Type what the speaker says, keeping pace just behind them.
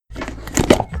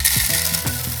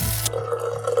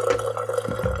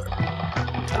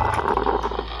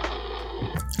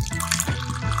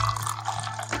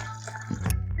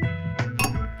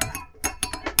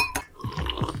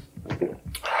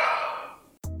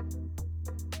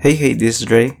Hey, this is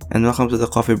Dre, and welcome to the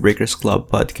Coffee Breakers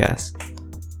Club podcast.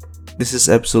 This is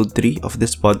episode 3 of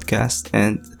this podcast,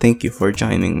 and thank you for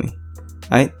joining me.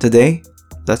 Alright, today,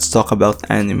 let's talk about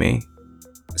anime.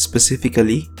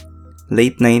 Specifically,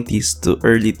 late 90s to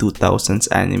early 2000s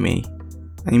anime.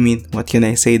 I mean, what can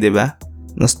I say, diba?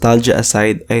 Nostalgia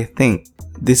aside, I think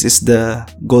this is the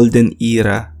golden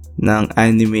era ng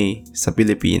anime sa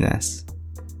Pilipinas.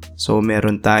 So,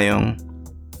 meron tayong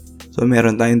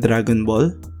Dragon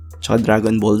Ball, tsaka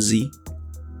Dragon Ball Z,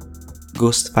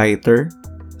 Ghost Fighter,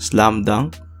 Slam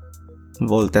Dunk,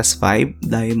 Voltes 5,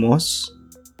 Daimos,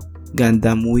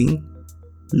 Gundam Wing,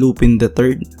 Lupin the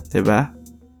Third, diba?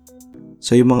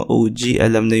 So yung mga OG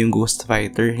alam na yung Ghost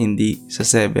Fighter, hindi sa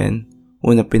 7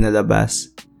 una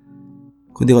pinalabas.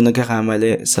 Kung di ko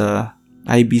nagkakamali, sa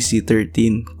IBC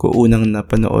 13 ko unang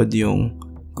napanood yung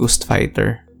Ghost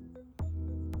Fighter.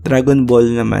 Dragon Ball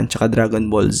naman, tsaka Dragon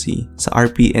Ball Z, sa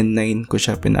RPN 9 ko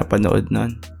siya pinapanood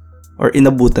nun. Or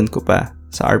inabutan ko pa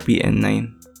sa RPN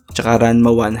 9. Tsaka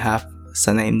Ranma 1/2,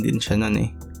 sa 9 din siya nun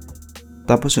eh.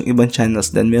 Tapos yung ibang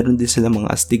channels din, meron din sila mga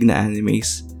astig na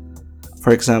animes. For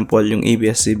example, yung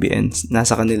ABS-CBN,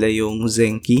 nasa kanila yung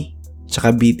Zenki, tsaka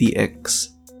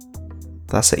BTX.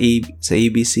 Tapos sa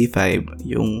ABC5,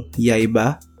 yung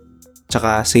Yaiba,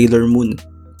 tsaka Sailor Moon.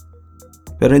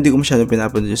 Pero hindi ko masyadong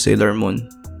pinapanood yung Sailor Moon.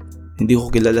 Hindi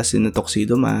ko kilala si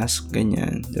Tuxedo Mask,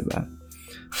 ganyan, diba?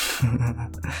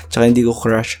 Tsaka hindi ko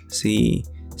crush si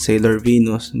Sailor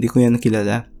Venus, hindi ko yan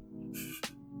kilala.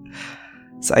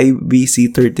 Sa IBC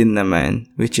 13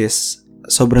 naman, which is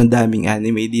sobrang daming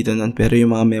anime dito nun, pero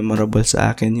yung mga memorable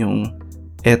sa akin yung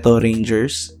Eto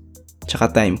Rangers, tsaka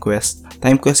Time Quest.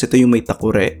 Time Quest, ito yung may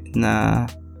takure na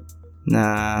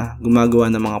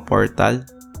gumagawa ng mga portal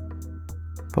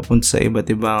papunta sa iba't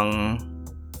ibang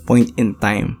point in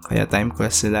time, kaya Time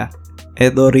Quest sila.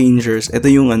 Eto Rangers, ito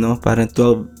yung parang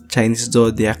 12 Chinese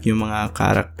Zodiac yung mga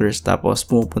characters, tapos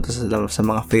pumupunta sa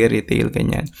mga fairy tale,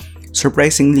 ganyan.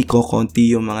 Surprisingly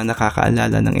konti yung mga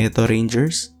nakakaalala ng Eto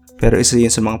Rangers, pero isa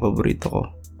yun sa mga paborito ko.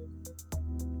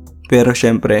 Pero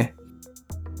syempre,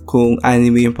 kung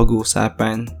anime yung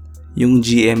pag-uusapan, yung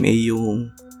GMA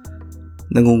yung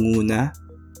nangunguna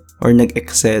or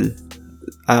nag-excel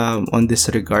on this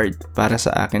regard para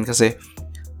sa akin, kasi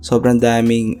sobrang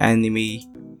daming anime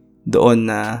doon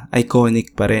na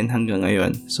iconic pa rin hanggang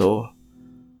ngayon. So,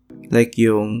 like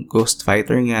yung Ghost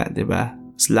Fighter nga, diba?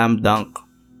 Slam Dunk,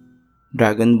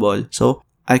 Dragon Ball. So,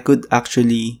 I could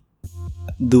actually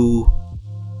do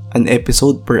an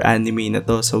episode per anime na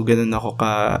to. So, ganun ako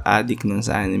ka-addict nun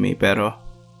sa anime. Pero,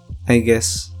 I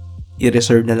guess,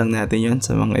 i-reserve na lang natin yon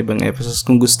sa mga ibang episodes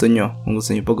kung gusto nyo. Kung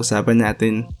gusto nyo pag-usapan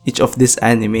natin each of this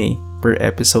anime per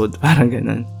episode. Parang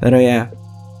ganun. Pero yeah,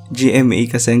 GMA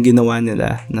kasi ang ginawa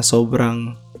nila na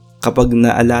sobrang, kapag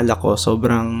naalala ko,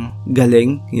 sobrang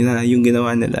galing yung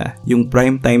ginawa nila. Yung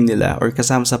prime time nila or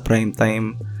kasama sa prime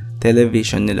time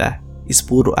television nila is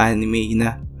puro anime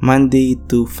na Monday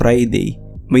to Friday.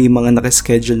 May mga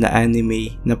nakaschedule na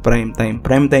anime na prime time.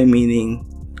 Prime time meaning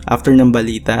after ng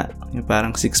balita,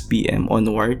 parang 6 p.m.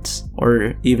 onwards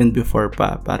or even before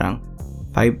pa, parang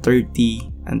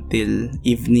 5:30 until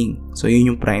evening. So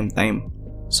yun yung prime time.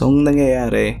 So, ang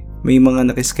nangyayari, may mga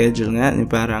nakaschedule nga,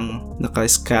 parang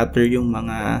nakascatter yung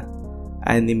mga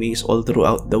animes all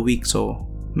throughout the week. So,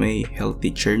 may Hell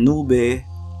Teacher Nube,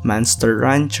 Monster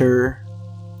Rancher,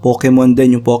 Pokemon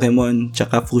din, yung Pokemon,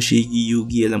 tsaka Fushigi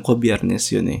Yugi, alam ko biyernes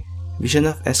yun eh.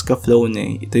 Vision of Escaflowne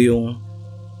eh, ito yung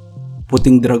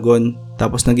puting dragon,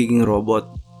 tapos nagiging robot.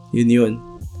 Yun.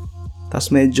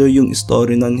 Tapos medyo yung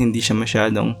story nun, hindi siya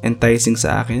masyadong enticing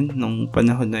sa akin nung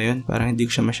panahon na yun. Parang hindi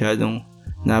ko siya masyadong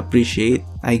na-appreciate.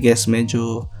 I guess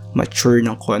medyo mature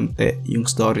ng konti yung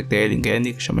storytelling, kaya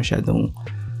hindi ko siya masyadong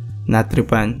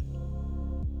natripan.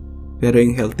 Pero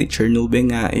yung Hell Teacher Nube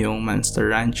nga, yung Monster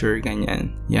Rancher,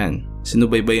 ganyan, yan,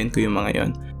 sinubaybayan ko yung mga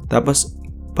yon. Tapos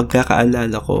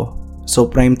pagkakaalala ko, so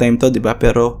prime time to, diba?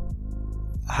 Pero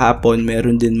hapon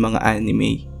meron din mga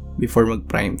anime before mag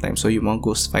prime time. So yung mga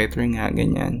Ghost Fighter nga,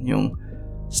 ganyan, yung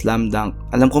Slam Dunk.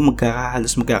 Alam ko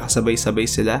halos magkakasabay-sabay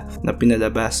sila na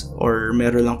pinalabas or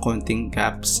meron lang konting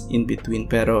gaps in between.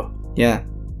 Pero yeah,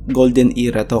 golden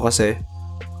era to kasi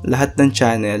lahat ng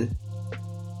channel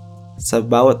sa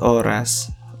bawat oras,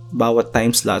 bawat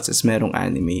time slots is merong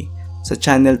anime. Sa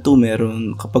channel 2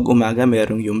 meron, kapag umaga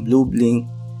merong yung Blue Blink,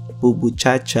 Bubu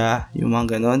Chacha, yung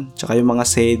mga ganon. Tsaka yung mga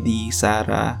Sedi,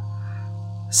 Sara.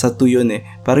 Sa 2 yun eh.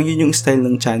 Parang yun yung style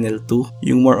ng channel 2.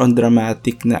 Yung more on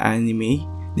dramatic na anime.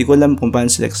 Di ko alam kung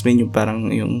paano sila explain yung parang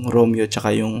yung Romeo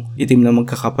tsaka yung itim na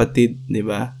magkakapatid, di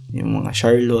ba? Yung mga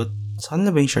Charlotte. Saan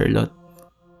na ba yung Charlotte?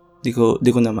 Di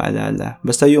ko na maalala.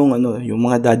 Basta yung yung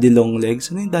mga daddy long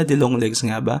legs. Ano yung daddy long legs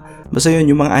nga ba? Basta yun,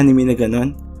 yung mga anime na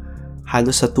ganon.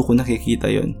 Halos sa 2 ko nakikita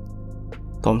yun.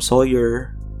 Tom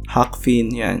Sawyer, Huck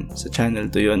Finn, yan. Sa channel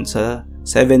 2 yun. Sa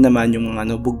 7 naman, yung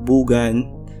mga bugbugan,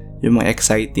 yung mga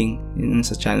exciting, yun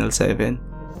sa channel 7.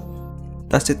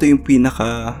 Tapos ito yung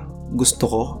pinaka gusto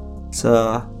ko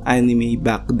sa anime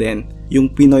back then. Yung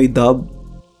Pinoy dub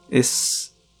is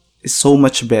so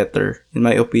much better, in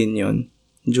my opinion,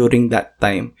 during that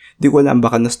time. Di ko alam,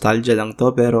 baka nostalgia lang to,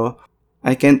 pero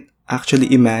I can't actually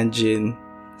imagine,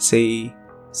 say,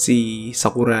 si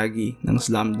Sakuragi ng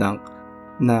Slam Dunk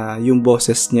na yung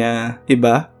boses niya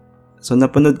iba. So,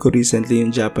 napanood ko recently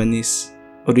yung Japanese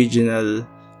original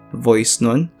voice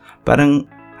nun. Parang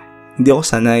hindi ako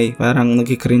sanay. Parang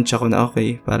nagkikringe ako na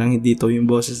okay, parang hindi to yung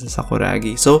boses ng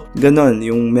Sakuragi. So, ganon.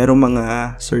 Yung merong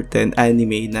mga certain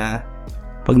anime na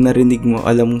pag narinig mo,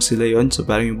 alam mong sila yon. So,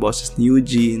 parang yung boses ni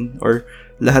Eugene or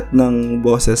lahat ng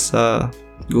boses sa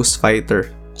Ghost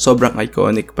Fighter. Sobrang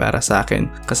iconic para sa akin.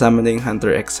 Kasama na yung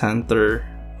Hunter x Hunter,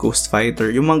 Ghost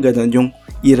Fighter, yung mga ganon, yung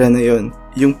era na yon.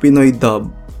 Yung Pinoy dub,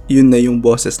 yun na yung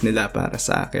boses nila para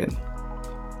sa akin.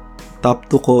 Top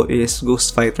 2 ko is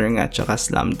Ghost Fighter nga, tsaka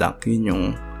Slam Dunk. Yun yung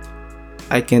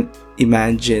I can't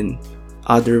imagine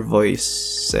other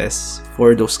voices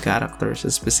for those characters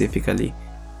specifically.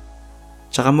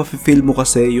 Tsaka mafe-feel mo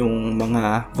kasi yung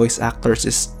mga voice actors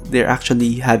is they're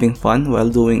actually having fun while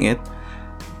doing it.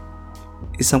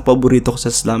 Isang paborito ko sa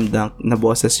Slam Dunk na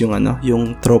boses yung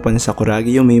yung tropa ni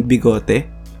Sakuragi, yung may bigote.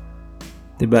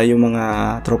 'Di ba? Yung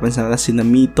mga tropa niya si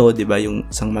Namito, 'di ba? Yung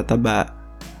isang mataba.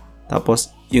 Tapos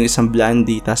yung isang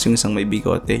blondie, tapos yung isang may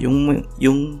bigote.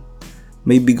 Yung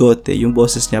may bigote, yung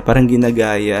boses niya parang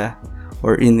ginagaya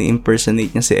or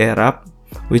in-impersonate niya si Erap,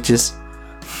 which is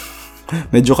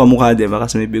medyo kamukha, diba?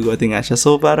 Kasi may bigote nga siya.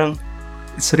 So, parang,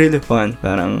 it's really fun.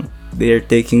 Parang, they're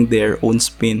taking their own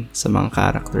spin sa mga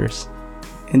characters.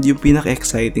 And yung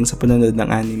pinaka-exciting sa panonood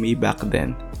ng anime back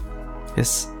then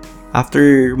is,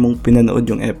 after mong pinanood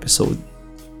yung episode,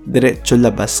 diretso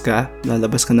lalabas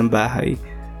ka ng bahay,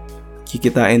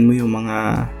 kikitain mo yung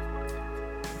mga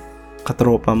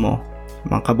katropa mo,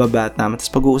 mga kababata,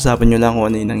 tapos pag-uusapan nyo lang kung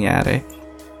ano yung nangyari.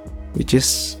 Which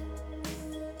is,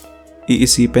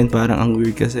 iisipin parang ang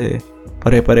weird kasi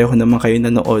pare-pareho naman kayo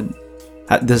nanood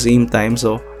at the same time,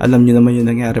 so alam nyo naman yung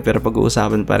nangyari pero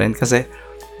pag-uusapan pa rin kasi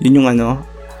yun yung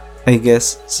I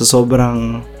guess sa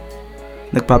sobrang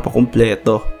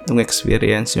nagpapakumpleto ng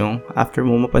experience, yung after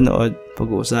mo mapanood,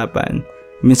 pag-uusapan,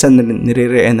 minsan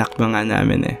nire-reenact pa nga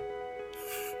namin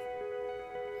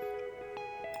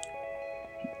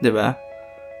diba?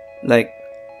 Like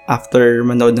after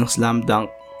manood ng Slam Dunk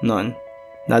noon,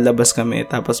 lalabas kami,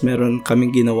 tapos meron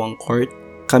kaming ginawang court.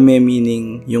 Kami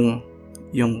meaning yung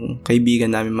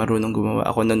kaibigan namin marunong gumawa.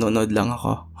 Ako nanonood lang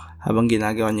ako habang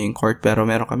ginagawa niya yung court, pero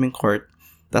meron kaming court.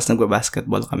 Tapos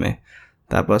nagbabasketball kami.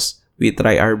 Tapos we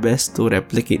try our best to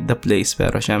replicate the plays,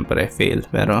 pero syempre fail.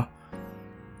 Pero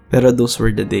those were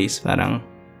the days. Parang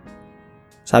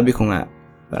sabi ko nga,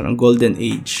 parang golden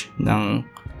age ng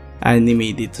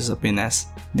anime dito sa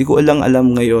Pinas. Di ko alam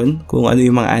ngayon kung ano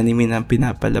yung mga anime na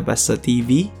pinapalabas sa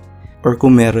TV or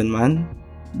kung meron man.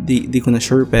 Di ko na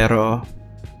sure, pero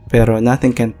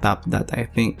nothing can top that, I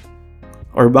think.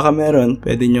 Or baka meron,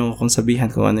 pwede nyo kung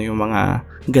sabihan kung ano yung mga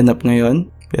ganap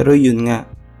ngayon. Pero yun nga,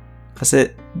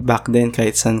 kasi back then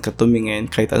kahit saan ka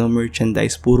tumingin, kahit anong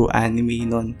merchandise, puro anime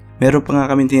nun. Meron pa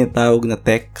nga kami tinatawag na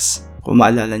text. Kung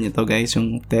maalala nyo to guys,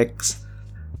 yung text.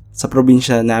 Sa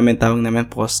probinsya namin, tawag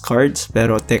namin postcards,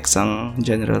 pero text ang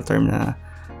general term na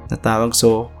tawag.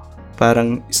 So,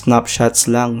 parang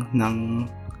snapshots lang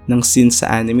ng scenes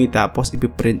sa anime, tapos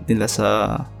ipiprint nila sa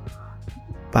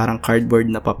parang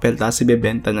cardboard na papel, tapos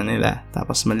ibebenta na nila,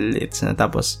 tapos maliliit na,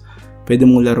 tapos pwede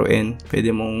mong laruin,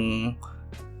 pwede mong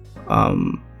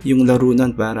yung laro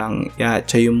nun, parang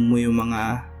i-atchayon mo yung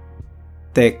mga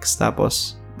text,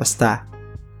 tapos basta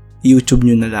YouTube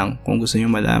nyo na lang kung gusto nyo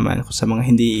malaman. Kung sa mga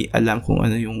hindi alam kung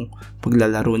ano yung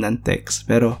paglalaro ng text.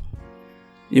 Pero,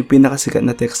 yung pinakasikat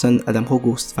na text nun, alam ko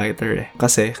Ghost Fighter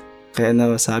Kasi, kaya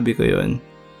nasabi ko yun,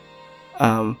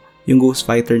 yung Ghost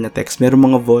Fighter na text, meron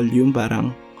mga volume,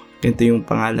 parang, ganito yung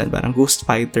pangalan, parang Ghost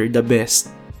Fighter The Best,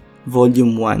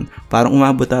 Volume 1. Parang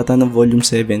umabot ata ng Volume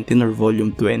 17 or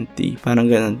Volume 20. Parang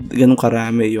ganun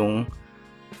karami yung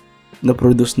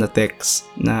na-produce na text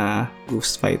na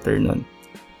Ghost Fighter nun.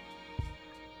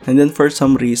 And then for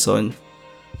some reason,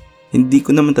 hindi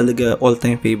ko naman talaga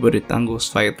all-time favorite ang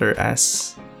Ghost Fighter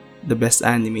as the best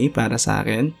anime para sa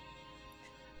akin.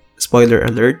 Spoiler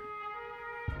alert,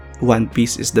 One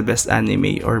Piece is the best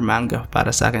anime or manga para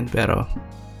sa akin, pero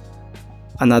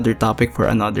another topic for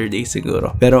another day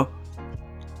siguro. Pero,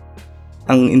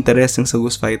 ang interesting sa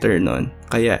Ghost Fighter nun,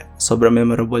 kaya sobrang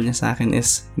memorable niya sa akin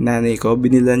is, nanay ko,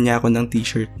 binilan niya ako ng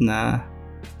t-shirt na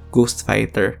Ghost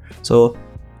Fighter. So,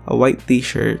 a white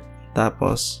t-shirt,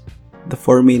 tapos, the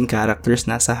 4 main characters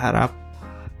nasa harap,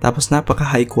 tapos napaka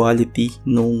high quality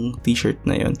nung t-shirt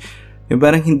na yun. Yung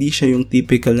parang hindi siya yung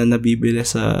typical na nabibili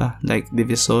sa like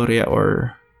Divisoria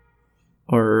or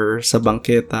sa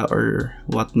bangketa or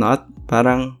whatnot.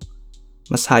 Parang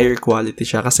mas higher quality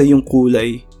siya kasi yung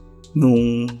kulay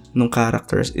nung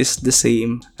characters is the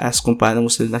same as kung paano mo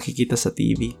sila nakikita sa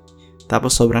TV.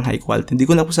 Tapos sobrang high quality. Hindi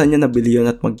ko na kung saan niya nabili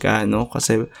yun at magkano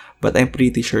kasi but I'm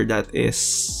pretty sure that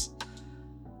is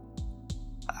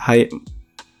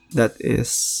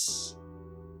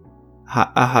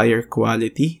a higher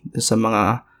quality sa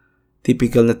mga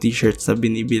typical na t-shirts na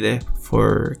binibili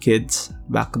for kids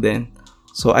back then.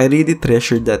 So, I really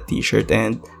treasured that t-shirt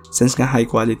and since nga high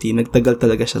quality, nagtagal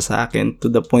talaga siya sa akin to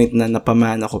the point na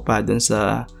napamana ko pa dun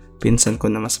sa pinsan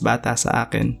ko na mas bata sa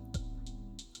akin.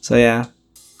 So, yeah.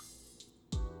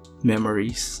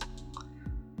 Memories.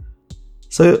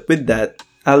 So, with that,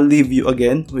 I'll leave you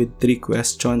again with 3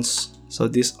 questions. So,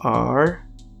 these are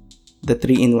the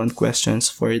 3-in-1 questions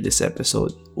for this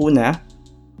episode. Una,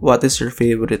 what is your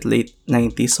favorite late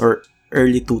 90s or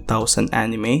early 2000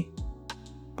 anime?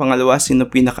 Pangalawa, sino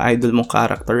pinaka-idol mong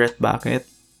character at bakit?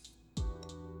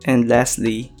 And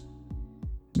lastly,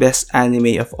 best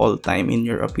anime of all time in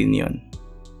your opinion.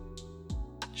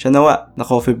 Siya nawa, the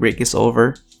coffee break is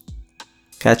over.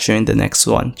 Catch you in the next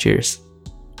one. Cheers!